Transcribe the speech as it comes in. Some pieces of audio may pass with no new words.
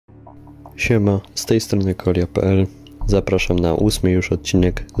Siema, z tej strony KolyaPL. Zapraszam na 8. już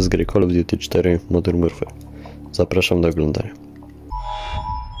odcinek z gry Call of Duty 4 Modern Warfare. Zapraszam do oglądania.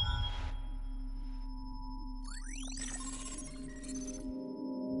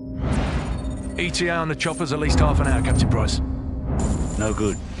 ETA on the chopper's at least half an hour, Captain Price. No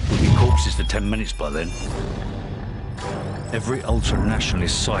good. We'll be corpses for 10 minutes by then. Every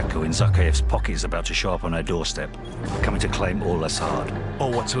ultra-nationalist psycho in Zakhaev's pocket is about to show up on our doorstep, coming to claim all that's hard.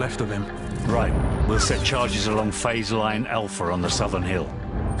 Or what's left of him. Right, we'll set charges along phase line Alpha on the southern hill.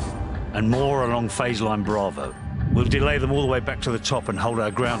 And more along phase line Bravo. We'll delay them all the way back to the top and hold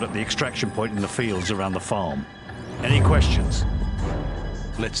our ground at the extraction point in the fields around the farm. Any questions?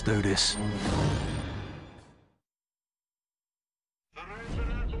 Let's do this.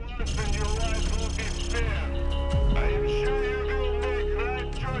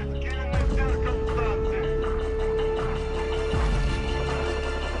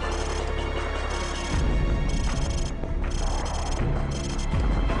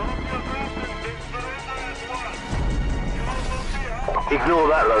 Ignore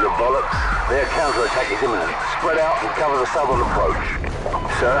that load of bollocks. Their counter-attack is imminent. Spread out and cover the southern approach.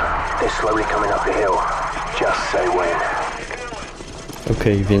 Sir, they're slowly coming up the hill. Just say when.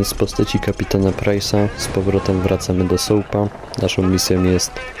 Okej, więc z postaci kapitana Price'a z powrotem wracamy do Soapa. Naszą misją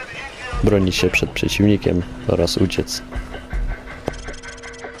jest bronić się przed przeciwnikiem oraz uciec.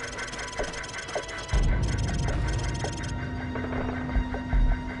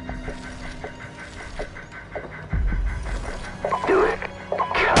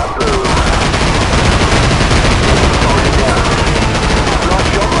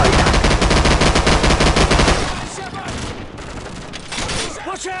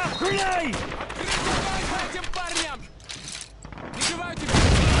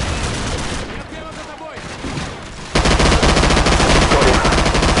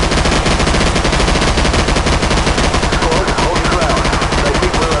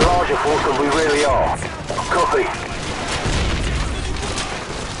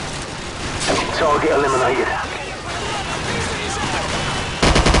 Target eliminated.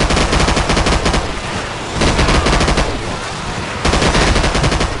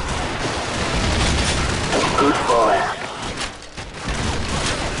 Good fire.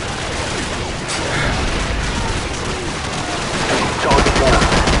 Target down.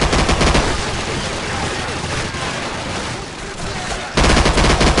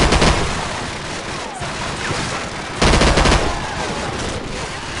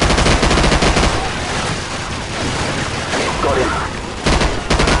 Got him.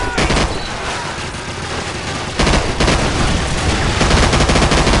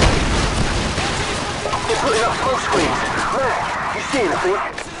 They're putting up smoke screens. Matt, you see anything?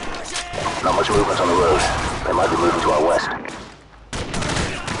 Not much movement on the road. They might be moving to our west.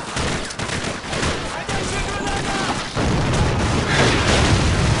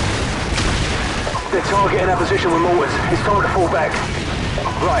 They're targeting our position with mortars. It's time to fall back.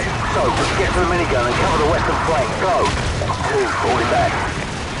 Right, so let's get to the minigun and cover the western flank. Go. 2, falling back.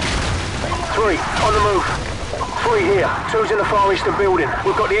 3, on the move. 3 here. 2's in the far eastern building.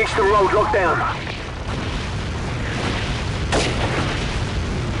 We've got the eastern road locked down.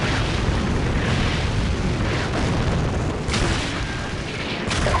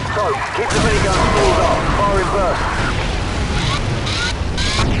 So, keep the minigun spooled up. Fire in burst.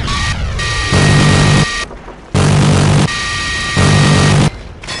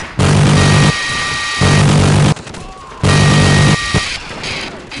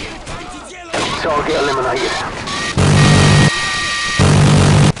 Target eliminated.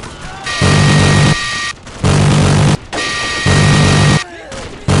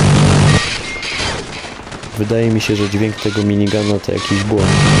 Wydaje mi się, że dźwięk tego minigana to jakiś błąd.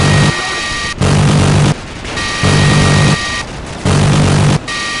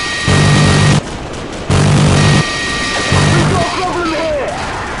 We've got a problem here!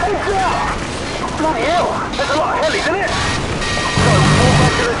 Heads up! Bloody hell! That's a lot of hell, isn't it? So, fall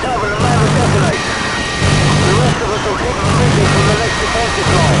back to the tavern and man the detonate. The rest of us will keep moving from the next defensive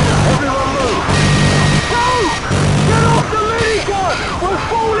line. Everyone move! Go! Get off the minigun! We're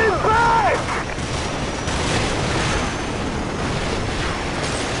falling back!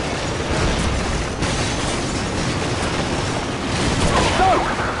 So,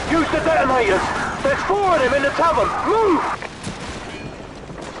 use the detonators! There's 4 of them in the tavern! Move!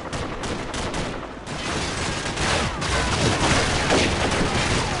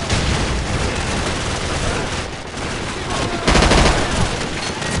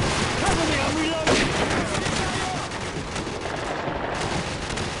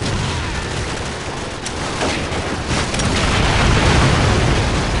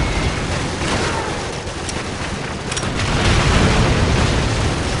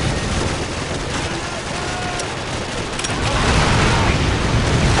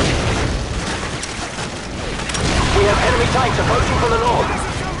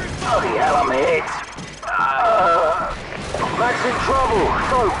 Bloody hell, I'm hit. Mac's in trouble.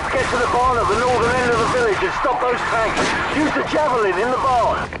 So, get to the barn at the northern end of the village and stop those tanks. Use the javelin in the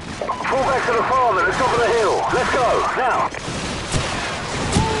barn. Fall back to the farm at the top of the hill. Let's go, now.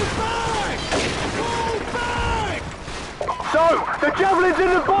 So, the javelin's in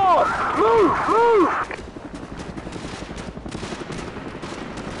the barn! Move! Move!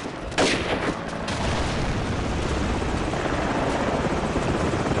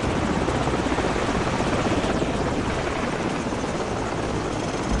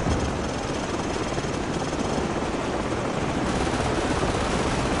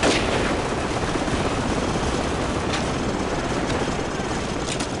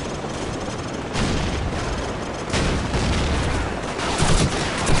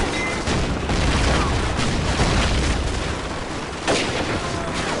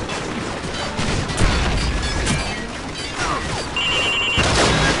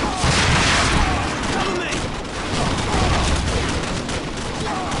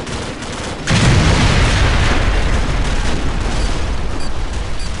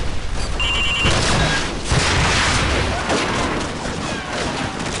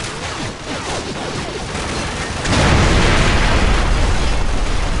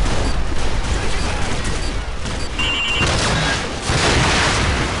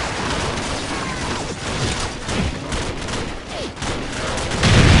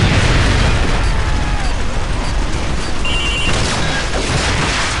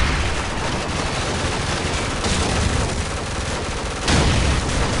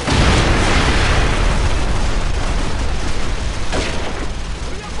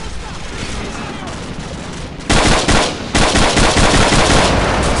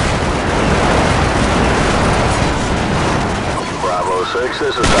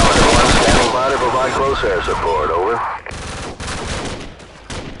 This is Element 1, standing by to provide close air support, over.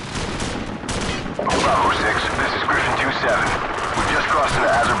 Bravo 6, this is Griffin 2-7. We've just crossed into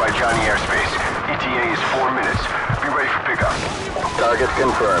Azerbaijani airspace. ETA is 4 minutes. Be ready for pickup. Target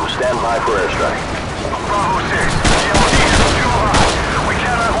confirmed. Stand by for airstrike. Bravo 6, the LZ is too hot. We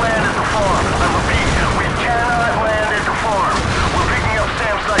cannot land at the farm. I repeat, we cannot land at the farm. We're picking up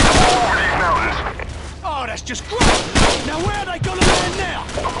SAM sites all over these mountains. Oh, that's just great! Now where are they gonna land now?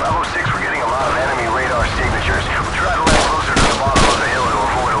 Bravo 6, we're getting a lot of enemy radar signatures. We'll try to land closer to the bottom of the hill to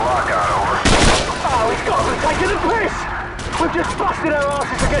avoid a lockout, over. Oh, he's got to be taking the piss! We've just busted our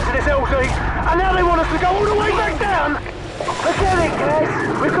asses to get to this LZ, and now they want us to go all the way back down! Forget it, guys!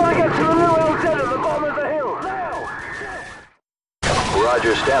 We've got to get to the new LZ at the bottom of the hill, now!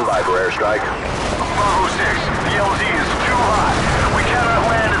 Roger, stand by for airstrike. Bravo 6, the LZ is too hot. We cannot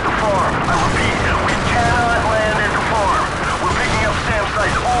land at the farm. I repeat, we cannot land at the farm. We're picking up SAM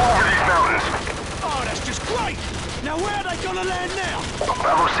sites all over these mountains. Oh, that's just great! Now where are they gonna land now?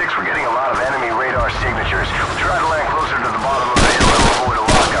 Bravo 6, we're getting a lot of enemy radar signatures. We'll try to land closer to the bottom of the hill to avoid a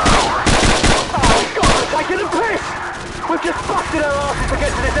lockout, over. Oh, he's got to be taking the piss! We've just busted our asses to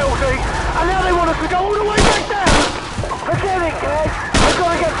get to this LZ, and now they want us to go all the way back down! Forget it, guys! We've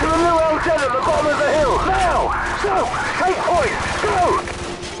got to get to the new LZ at the bottom of the hill, now! So, take point, go!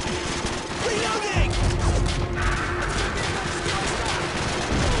 Reloading!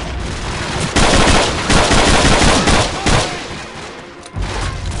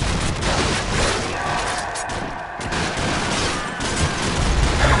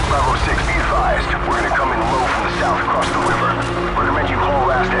 Bravo 6, be advised. We're going to come in low from the south across the river. Recommend you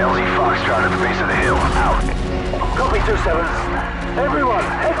haul ass to LZ Foxtrot at the base of the hill. Out. Copy 2-7. Everyone,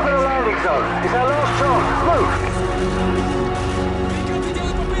 head for the landing zone. It's our last chance. Move!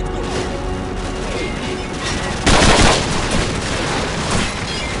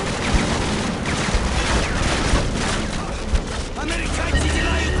 Американцы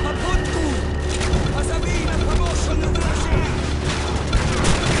делают попутку! Позови на промоушен врачей!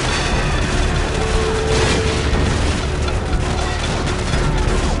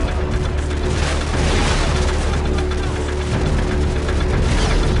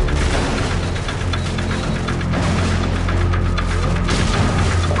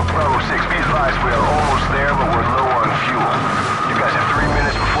 Bravo 6, be advised we are almost there, but we're low on fuel. You guys have 3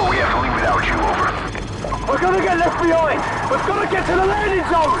 minutes before we have to leave without you, over. We're gonna get left behind! We've got to get to the landing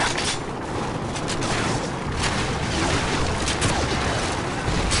zone!